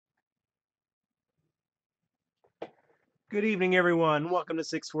Good evening, everyone. Welcome to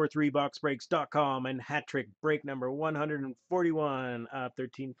 643boxbreaks.com and hat trick break number 141 of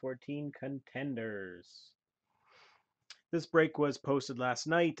 1314 Contenders. This break was posted last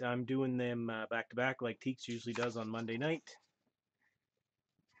night. I'm doing them back to back like Teeks usually does on Monday night.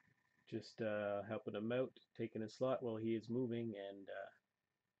 Just helping him out, taking a slot while he is moving and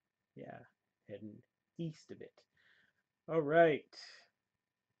yeah, heading east a bit. All right.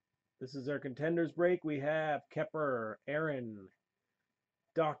 This is our Contenders break. We have Kepper, Aaron,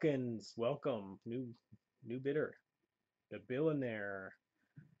 Dawkins, welcome, new bidder. Got Bill in there.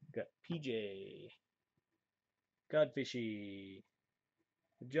 Got PJ, Godfishy,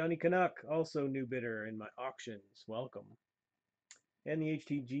 Johnny Canuck, also new bidder in my auctions. Welcome. And the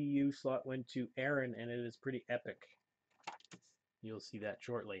HTGU slot went to Aaron, and it is pretty epic. You'll see that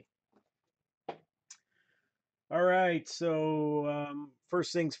shortly. All right, so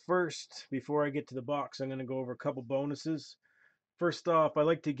first things first, before I get to the box, I'm going to go over a couple bonuses. First off, I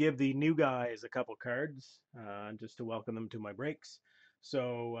like to give the new guys a couple cards just to welcome them to my breaks.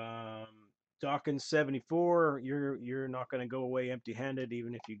 So Dawkins 74, you're not going to go away empty-handed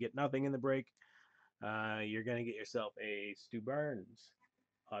even if you get nothing in the break. You're going to get yourself a Stu Barnes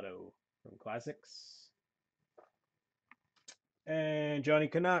auto from Classics. And Johnny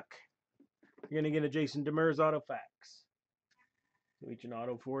Canuck, you're going to get a Jason Demers auto fax. So each an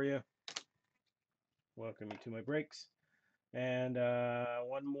auto for you. Welcome you to my breaks. And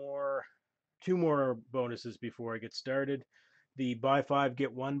two more bonuses before I get started. The buy five,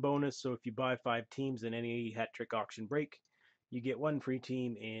 get one bonus. So if you buy 5 teams in any hat trick auction break, you get one free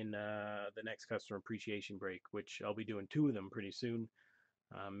team in the next customer appreciation break, which I'll be doing 2 of them pretty soon.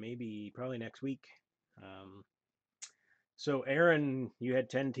 Probably next week. So Aaron, you had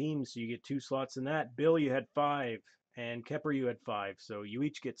 10 teams, so you get 2 slots in that. Bill, you had 5, and Kepper, you had 5. So you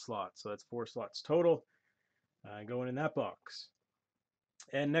each get slots. So that's 4 slots total going in that box.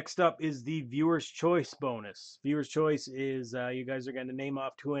 And next up is the Viewer's Choice bonus. Viewer's Choice is you guys are going to name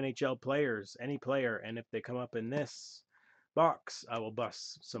off 2 NHL players, any player, and if they come up in this box, I will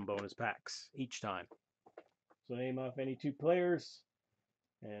bust some bonus packs each time. So name off any 2 players,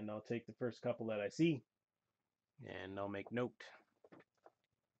 and I'll take the first couple that I see, and I'll make note.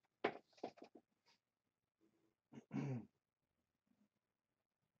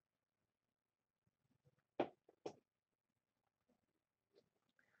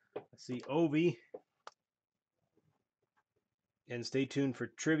 Let's see, Ovi. And stay tuned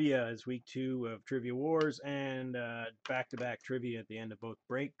for trivia as week 2 of Trivia Wars and back-to-back trivia at the end of both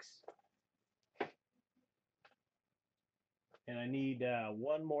breaks. And I need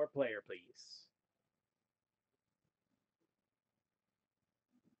one more player, please.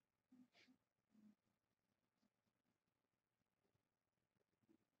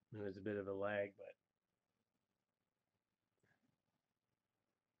 There's a bit of a lag, but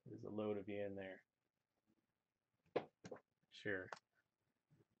there's a load of you in there. Sure.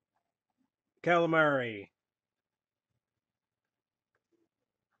 Calamari.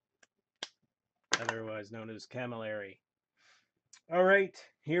 Otherwise known as Camilleri. All right,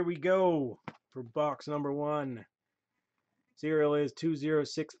 here we go for box number 1. Serial is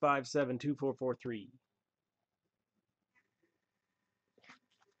 206572443.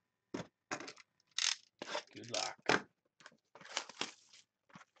 Good luck.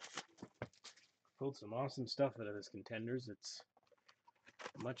 Pulled some awesome stuff out of this Contenders. It's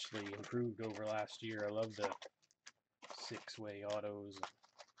muchly improved over last year. I love the 6-way autos.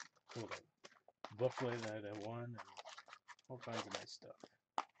 Pulled a booklet out of one and all kinds of nice stuff.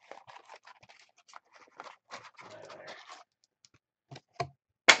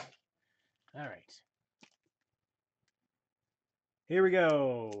 All right. Here we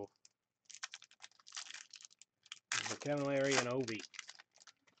go. The Camilleri and Ovi.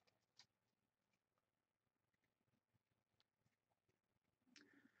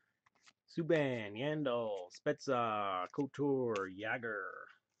 Subban, Yandel, Spezza, Couture, Jagger.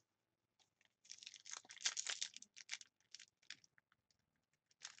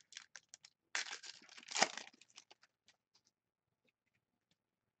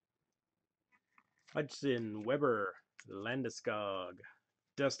 Hudson, Weber, Landeskog,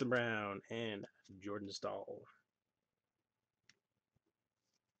 Dustin Brown, and Jordan Stahl.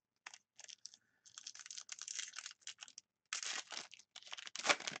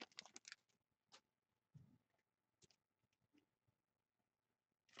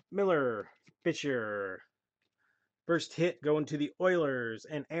 Miller, Fisher. First hit going to the Oilers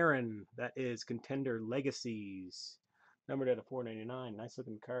and Aaron. That is Contender Legacies. Numbered at a 499. Nice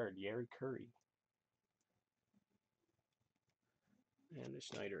looking card. Yari Curry. And the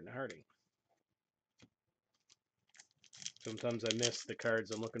Schneider and Harding. Sometimes I miss the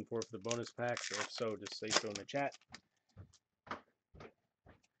cards I'm looking for the bonus packs, or if so, just say so in the chat.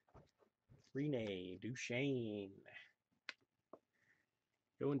 Rene Duchesne.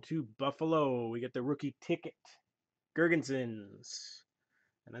 Going to Buffalo. We get the rookie ticket. Gergensons.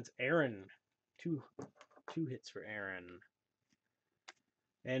 And that's Aaron. Two hits for Aaron.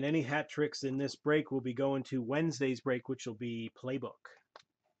 And any hat tricks in this break will be going to Wednesday's break, which will be Playbook.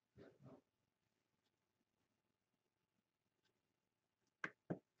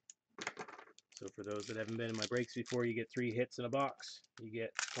 So for those that haven't been in my breaks before, you get 3 hits in a box. You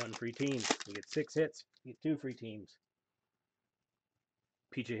get 1 free team. You get 6 hits. You get 2 free teams.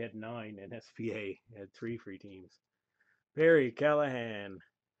 PJ had 9 and SPA had 3 free teams. Barry Callahan.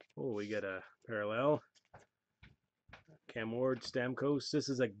 Oh, we got a parallel. Cam Ward, Stamkos. This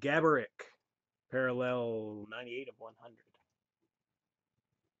is a Gaborik. Parallel 98 of 100.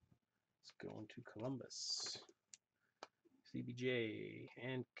 Let's go into Columbus. CBJ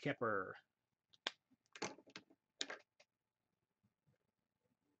and Kepper.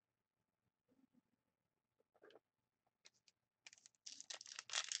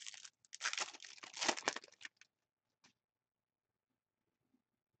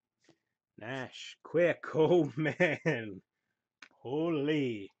 Nash, quick, oh man,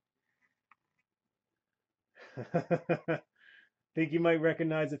 holy. Think you might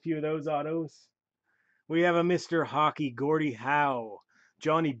recognize a few of those autos. We have a Mr. Hockey, Gordie Howe,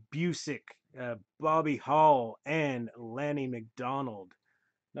 Johnny Busick, Bobby Hall, and Lanny McDonald.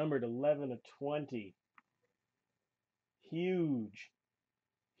 Numbered 11 of 20. Huge,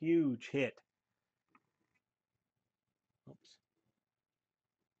 huge hit. Oops.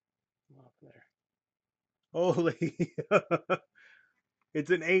 Off there. Holy. It's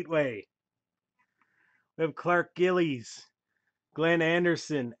an 8-way. We have Clark Gillies, Glenn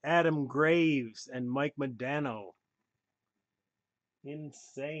Anderson, Adam Graves, and Mike Modano.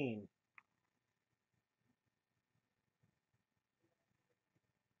 Insane.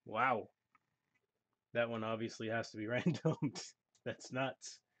 Wow. That one obviously has to be randomed. That's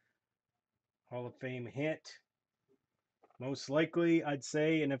nuts. Hall of Fame hit. Most likely, I'd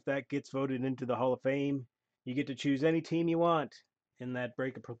say, and if that gets voted into the Hall of Fame, you get to choose any team you want in that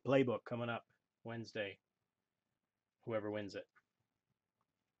break of playbook coming up Wednesday. Whoever wins it.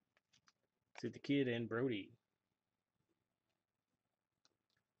 See the kid and Brody.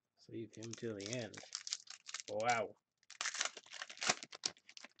 Save him till the end. Wow.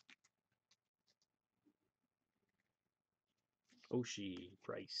 Oshie,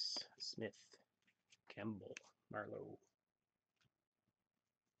 Price, Smith, Campbell, Marlowe.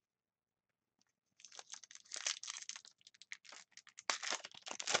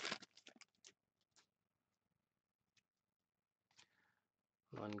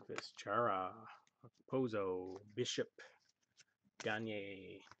 Lundqvist, Chara, Pozo, Bishop,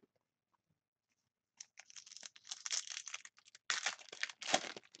 Gagne.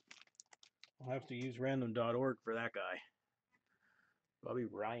 I'll have to use random.org for that guy. Bobby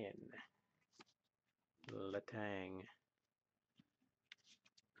Ryan, Letang.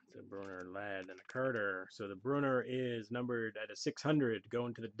 It's a Bruner, Ladd, and a Carter. So the Bruner is numbered at a 600,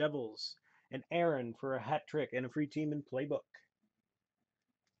 going to the Devils. And Aaron for a hat trick and a free team in playbook.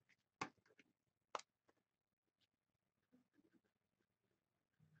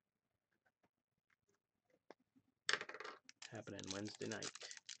 Happening Wednesday night.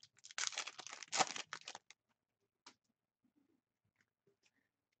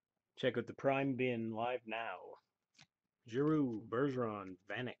 Check out the Prime Bin live now. Giroux, Bergeron,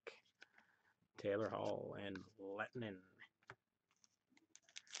 Vanek, Taylor Hall, and Lettinen.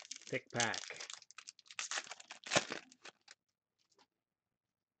 Pick pack.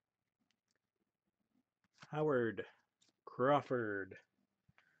 Howard, Crawford.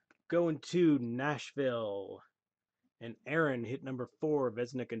 Going to Nashville. And Aaron hit number 4,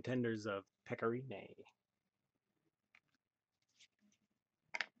 Vezina Contenders of Pecorine.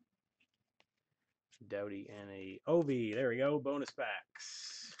 Doughty and a Ovi. There we go. Bonus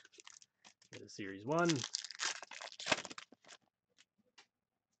packs. Get a Series 1.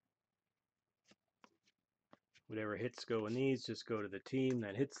 Whatever hits go in these, just go to the team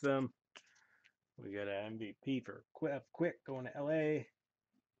that hits them. We got an MVP for Quick going to LA.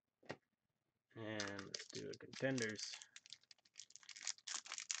 And let's do a Contenders.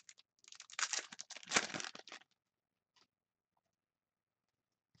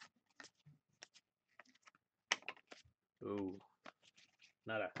 Ooh.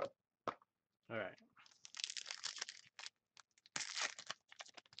 Nada. All right.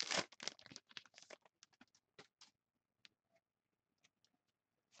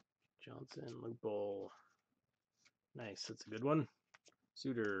 Johnson, Loophole. Nice. That's a good one.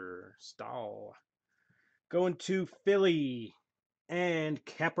 Suter, Stahl. Going to Philly and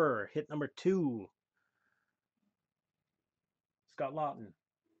Kepper. Hit number 2. Scott Lawton.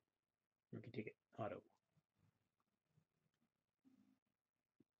 Rookie ticket. Auto.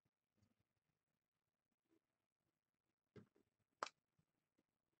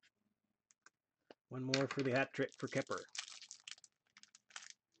 One more for the hat trick for Kepper.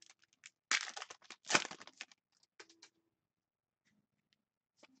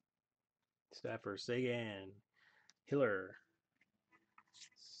 Staffer, Sagan, Hiller,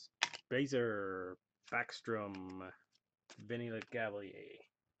 Spazer, Backstrom, Vinny LeGavalier.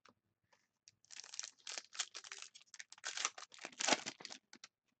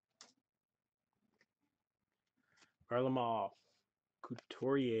 Varlamov,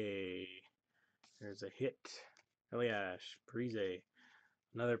 Couturier. There's a hit. Eliash, Parise.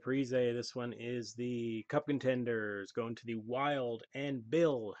 Another Parise. This one is the Cup Contenders going to the Wild and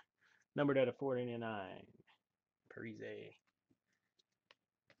Bill. Numbered out of 499. Parise.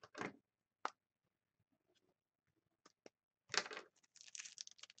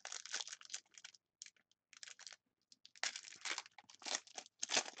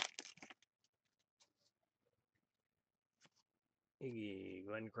 Iggy,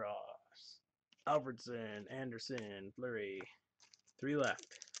 Glenn Cross, Alfredson, Anderson, Fleury. 3 left.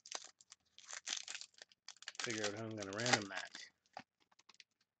 Figure out how I'm going to random that.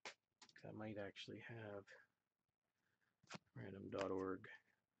 I might actually have random.org.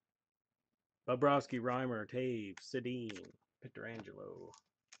 Bobrovsky, Reimer, Taves, Sedin, Pietrangelo.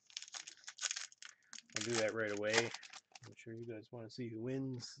 I'll do that right away. I'm sure you guys want to see who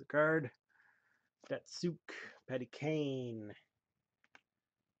wins the card. Datsuk, Patty Kane.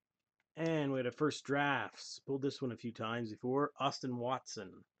 And we had a first drafts. Pulled this one a few times before. Austin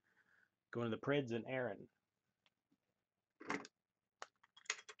Watson. Going to the Preds and Aaron.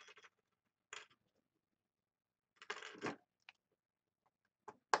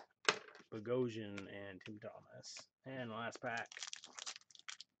 Bogosian and Tim Thomas. And last pack.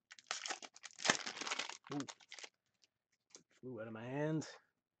 Ooh. Flew out of my hands.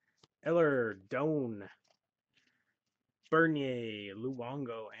 Eller, Doan, Bernier,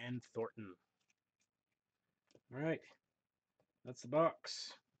 Luongo, and Thornton. All right. That's the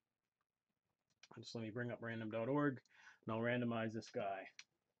box. Just let me bring up random.org and I'll randomize this guy.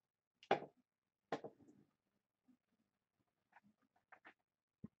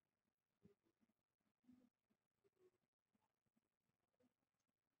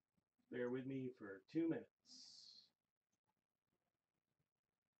 Bear with me for 2 minutes.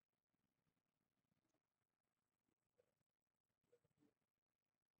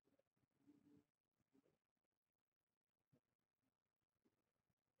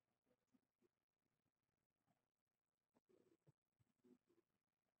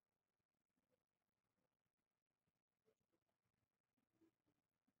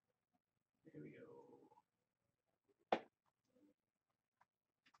 There we go.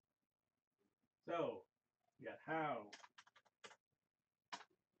 So, we got Howe,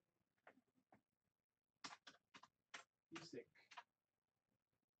 Usyk,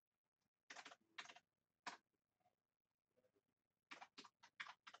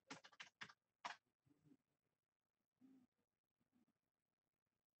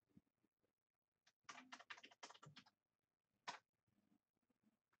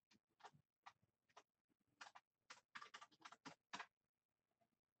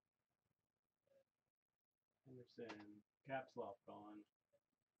 Henderson, Capsloff gone,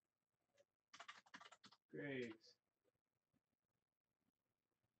 Graves,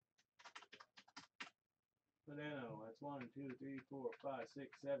 Bonanno. That's 1, 2, 3, 4, 5,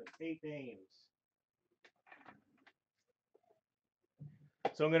 6, 7, 8 names.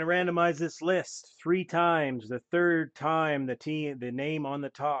 So I'm going to randomize this list 3 times. The third time, the name on the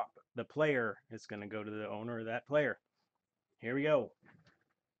top, the player, is going to go to the owner of that player. Here we go.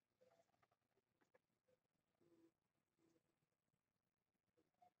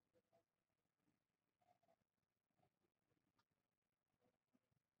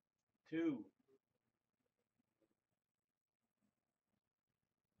 Two,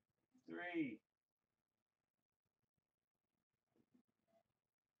 3.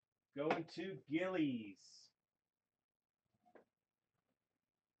 Going to Gillies.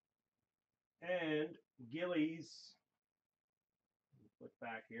 And Gillies, flip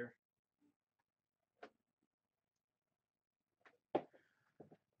back here.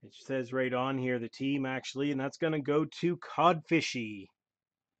 It says right on here the team actually, and that's going to go to Codfishy.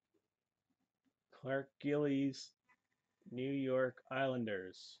 Clark Gillies, New York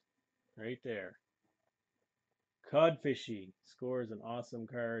Islanders. Right there. Codfishy scores an awesome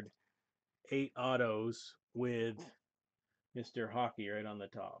card. 8 autos with Mr. Hockey right on the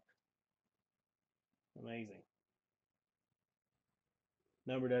top. Amazing.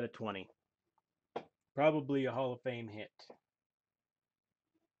 Numbered out of 20. Probably a Hall of Fame hit.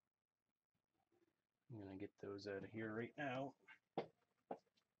 I'm going to get those out of here right now. There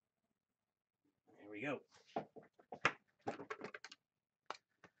we go.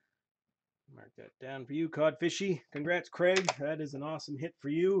 Mark that down for you, Codfishy. Congrats, Craig. That is an awesome hit for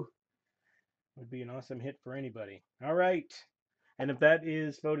you. Would be an awesome hit for anybody. All right. And if that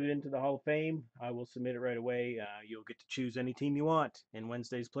is voted into the Hall of Fame, I will submit it right away. You'll get to choose any team you want in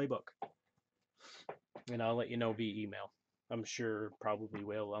Wednesday's playbook. And I'll let you know via email. I'm sure probably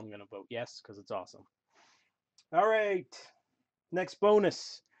will. I'm going to vote yes because it's awesome. All right. Next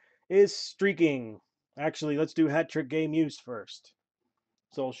bonus is streaking. Actually, let's do hat trick game used first.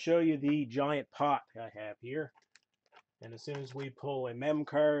 So I'll show you the giant pot I have here. And as soon as we pull a mem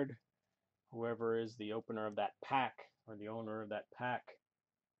card, whoever is the opener of that pack or the owner of that pack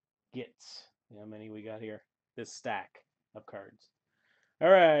gets. How many we got here? This stack of cards. All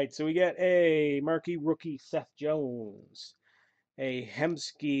right, so we get a marquee rookie Seth Jones, a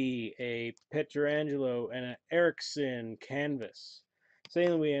Hemsky, a Petrangelo, and an Erickson canvas. St.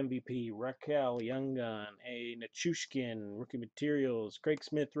 Louis MVP, Raquel Youngun, a Nichushkin, rookie materials, Craig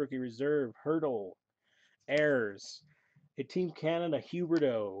Smith, rookie reserve, Hurdle, Ayers, a Team Canada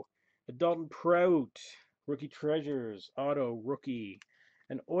Huberto, a Dalton Prout, rookie treasures, auto rookie,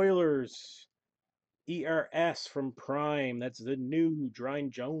 an Oilers ERS from Prime. That's the new Dryne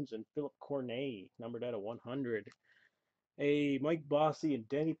Jones and Philip Cornet, numbered out of 100. A Mike Bossy and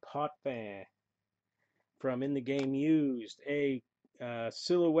Denny Potvin from In the Game Used. A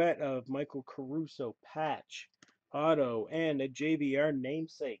silhouette of Michael Caruso patch, auto, and a JVR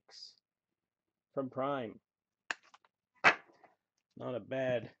namesakes from Prime. Not a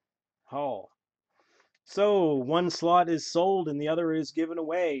bad haul. So one slot is sold and the other is given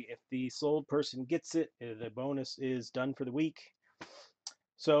away. If the sold person gets it, the bonus is done for the week.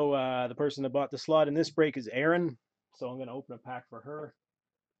 So the person that bought the slot in this break is Erin. So I'm going to open a pack for her.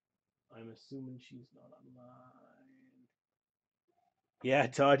 I'm assuming she's not online. Yeah,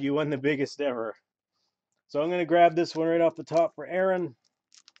 Todd, you won the biggest ever. So I'm going to grab this one right off the top for Erin.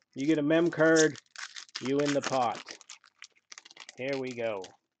 You get a mem card. You win the pot. Here we go.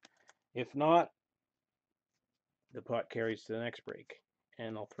 If not, the pot carries to the next break.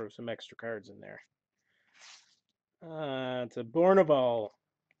 And I'll throw some extra cards in there. It's a Bourneval.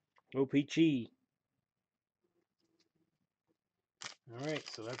 OPG. All right,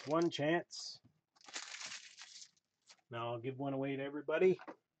 so that's one chance. Now I'll give one away to everybody.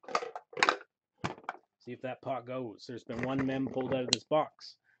 See if that pot goes. There's been one mem pulled out of this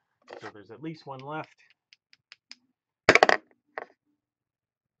box. So there's at least one left.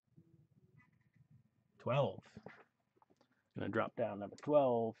 12. Gonna drop down number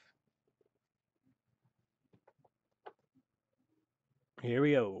 12. Here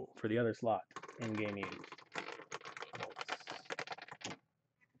we go for the other slot in game use.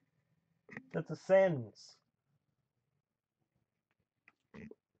 That's a Sens.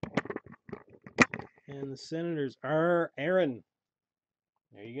 And the Senators are Aaron.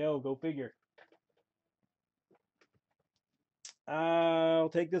 There you go. Go figure. I'll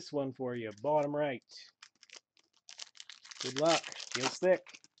take this one for you. Bottom right. Good luck. Feels thick.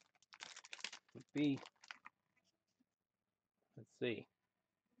 Could be. Let's see.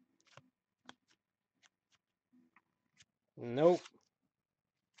 Nope.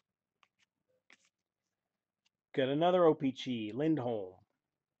 Got another OPG. Lindholm.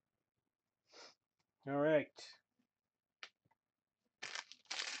 All right.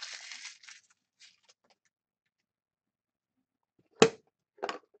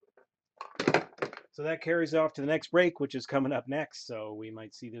 So that carries off to the next break, which is coming up next. So we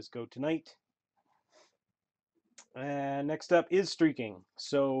might see this go tonight. Next up is streaking.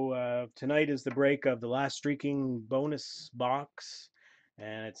 So tonight is the break of the last streaking bonus box,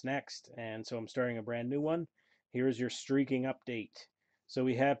 and it's next. And so I'm starting a brand new one. Here's your streaking update. So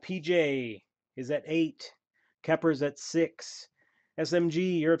we have PJ is at 8, Kepper's at 6,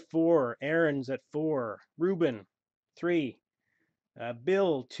 SMG you're at 4, Aaron's at 4, Ruben 3,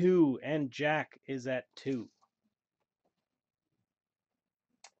 Bill 2, and Jack is at 2.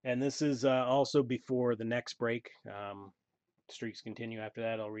 And this is also before the next break. Streaks continue after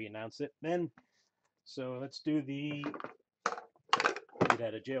that. I'll re-announce it then. So let's do the get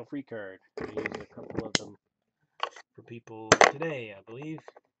out of jail free card. I use a couple of them for people today, I believe.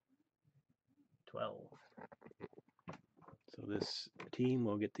 12. So this team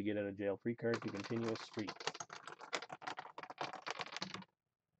will get to get out of jail free card to continue a streak.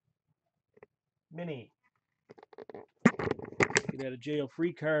 Mini. Get out of jail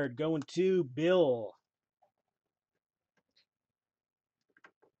free card going to Bill.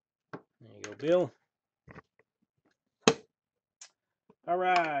 There you go, Bill. All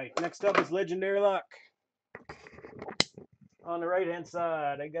right, next up is Legendary Luck. On the right-hand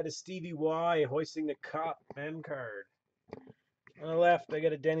side, I got a Stevie Y hoisting the Cop M card. On the left, I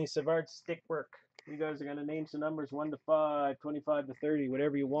got a Denny Savard stick work. You guys are going to name some numbers 1 to 5, 25 to 30,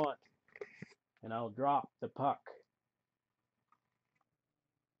 whatever you want. And I'll drop the puck.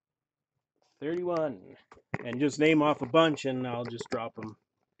 31. And just name off a bunch, and I'll just drop them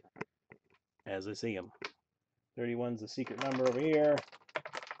as I see them. 31's the secret number over here.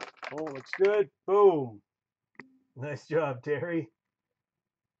 Oh, looks good. Boom. Nice job, Terry.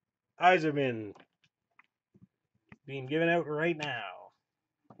 Iserman being given out right now.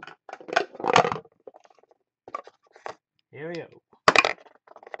 Here we go.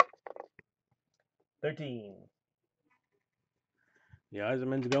 13. The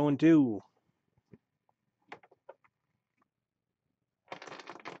Iserman's going too.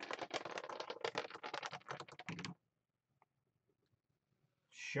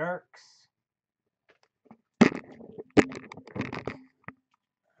 Sharks.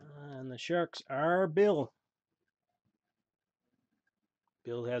 And the Sharks are Bill.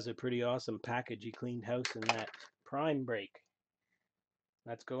 Bill has a pretty awesome package. He cleaned house in that prime break.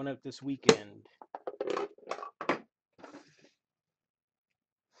 That's going out this weekend. All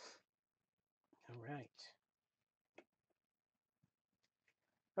right.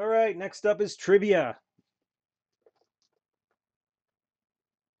 All right, next up is trivia.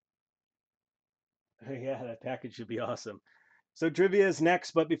 Yeah, that package should be awesome. So trivia is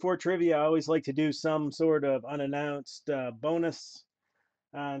next, but before trivia, I always like to do some sort of unannounced bonus.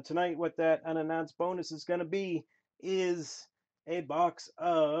 Tonight, what that unannounced bonus is going to be is a box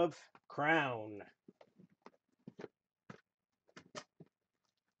of Crown.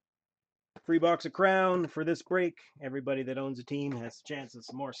 Free box of Crown for this break. Everybody that owns a team has a chance at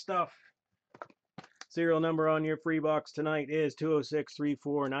some more stuff. Serial number on your free box tonight is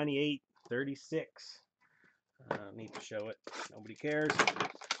 206-3498-36. Need to show it. Nobody cares.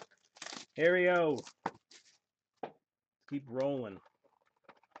 Here we go. Keep rolling.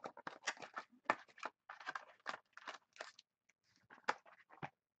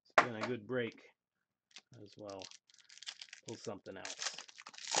 It's been a good break as well. Pull something else.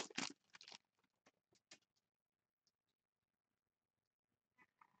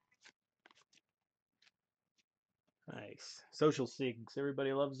 Nice. Social SIGs.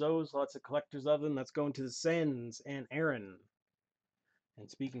 Everybody loves those. Lots of collectors of them. That's going to the Sens and Aaron. And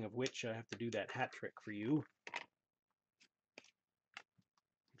speaking of which, I have to do that hat trick for you,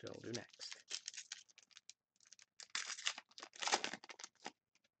 which I'll do next.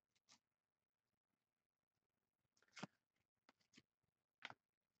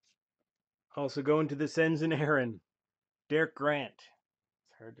 Also going to the Sens and Aaron, Derek Grant.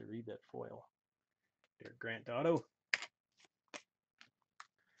 It's hard to read that foil. Derek Grant auto. I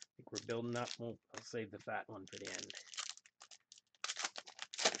think we're building up. Well, I'll save the fat one for the end.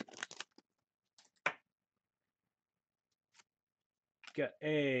 Got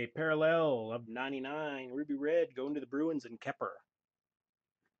a parallel of 99 Ruby Red going to the Bruins and Kepper.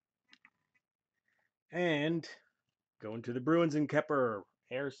 And going to the Bruins and Kepper,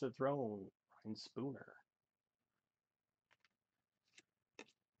 Heirs to the Throne, Ryan Spooner.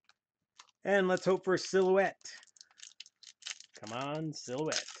 And let's hope for a silhouette. Come on,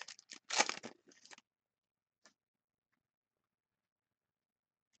 silhouette.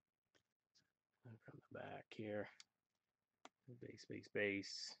 From the back here. Base, base,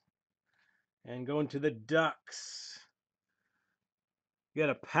 base. And going to the Ducks. You got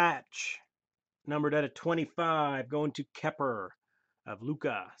a patch numbered out of 25 going to Kepper of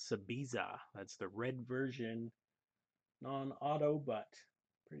Luca Sabiza. That's the red version. Non-auto, but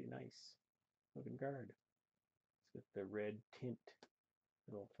pretty nice looking card. It's got the red tint.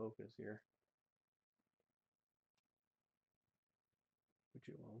 It'll focus here. Which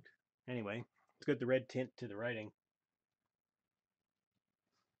it won't. Anyway, it's got the red tint to the writing.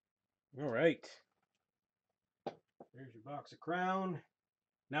 All right. There's your box of Crown.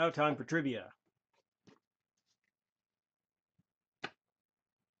 Now time for trivia.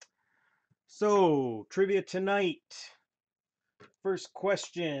 So, trivia tonight. First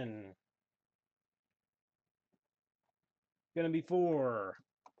question. Going to be for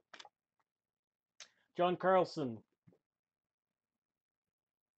John Carlson.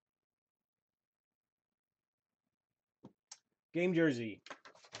 Game jersey.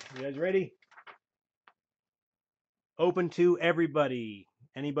 You guys ready? Open to everybody.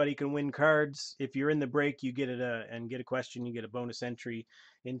 Anybody can win cards. If you're in the break, you get it and get a question. You get a bonus entry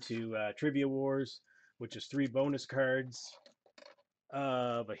into Trivia Wars, which is 3 bonus cards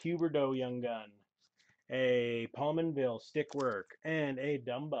of a Huberdeau Young Gun, a Palmanville Stickwork, and a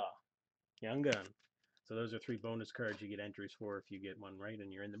Dumba Young Gun. So those are 3 bonus cards you get entries for if you get one right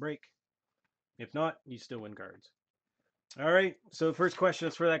and you're in the break. If not, you still win cards. All right, so the first question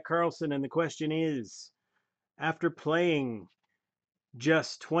is for that Carlson, and the question is, after playing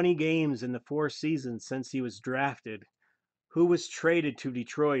just 20 games in the 4 seasons since he was drafted, who was traded to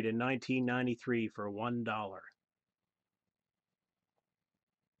Detroit in 1993 for $1?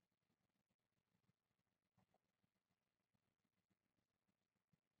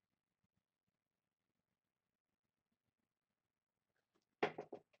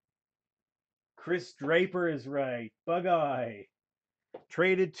 Chris Draper is right. Bug Eye.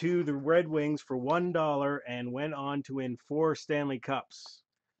 Traded to the Red Wings for $1 and went on to win 4 Stanley Cups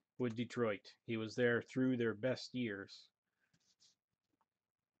with Detroit. He was there through their best years.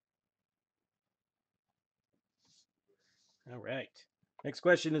 All right. Next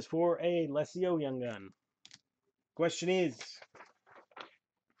question is for a Lesio Young Gun. Question is,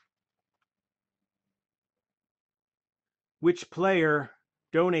 which player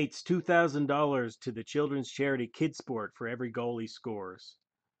donates $2,000 to the children's charity Kidsport for every goal he scores?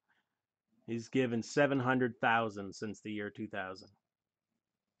 He's given $700,000 since the year 2000.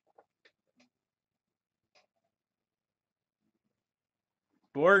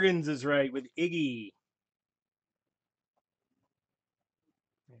 Borgens is right with Iggy.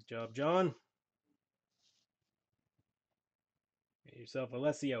 Good job, John. Get yourself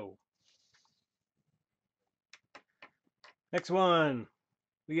Alessio. Next one.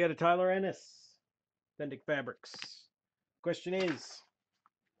 We got a Tyler Ennis. Authentic Fabrics. Question is,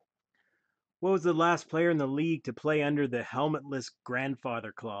 what was the last player in the league to play under the helmetless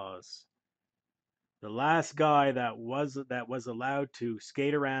grandfather clause? The last guy that was allowed to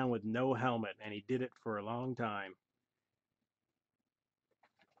skate around with no helmet, and he did it for a long time.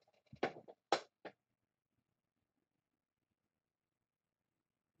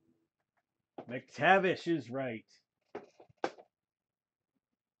 McTavish is right.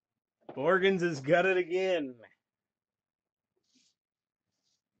 Borgens has got it again.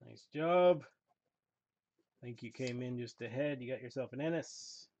 Nice job. I think you came in just ahead. You got yourself an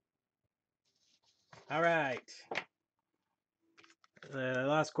Ennis. All right. The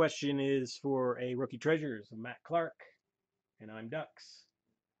last question is for a Rookie Treasures, Matt Clark. And I'm Ducks.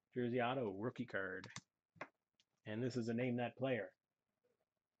 Jersey Auto rookie card. And this is a name that player.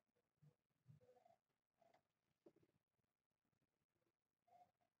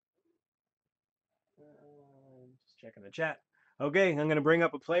 Just checking the chat. Okay, I'm going to bring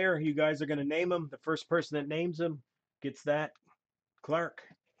up a player. You guys are going to name him. The first person that names him gets that. Clark.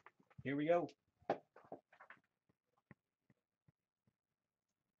 Here we go.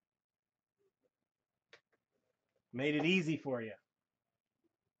 Made it easy for you.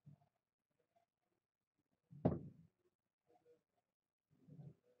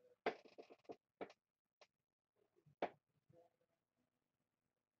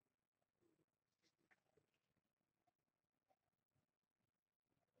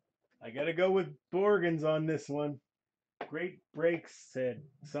 I got to go with Borgens on this one. Great Breaks said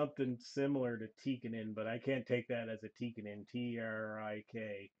something similar to Tikkanen, but I can't take that as a Tikkanen.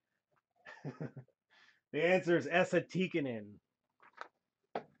 T-R-I-K. The answer is Esa Tikkanen.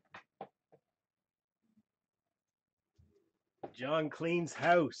 John cleans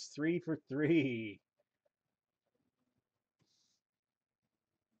house. 3 for 3.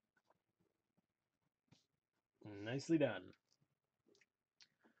 Nicely done.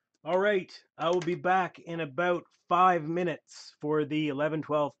 All right, I will be back in about 5 minutes for the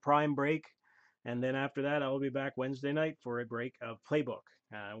 11-12 prime break. And then after that, I will be back Wednesday night for a break of Playbook.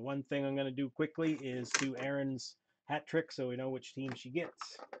 One thing I'm going to do quickly is do Erin's hat trick so we know which team she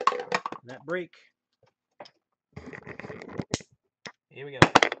gets in that break. Here we go.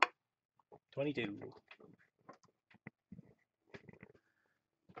 22.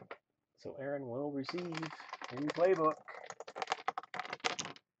 So Erin will receive in Playbook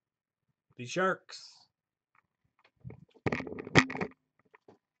the Sharks.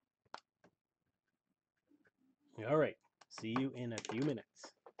 All right. See you in a few minutes.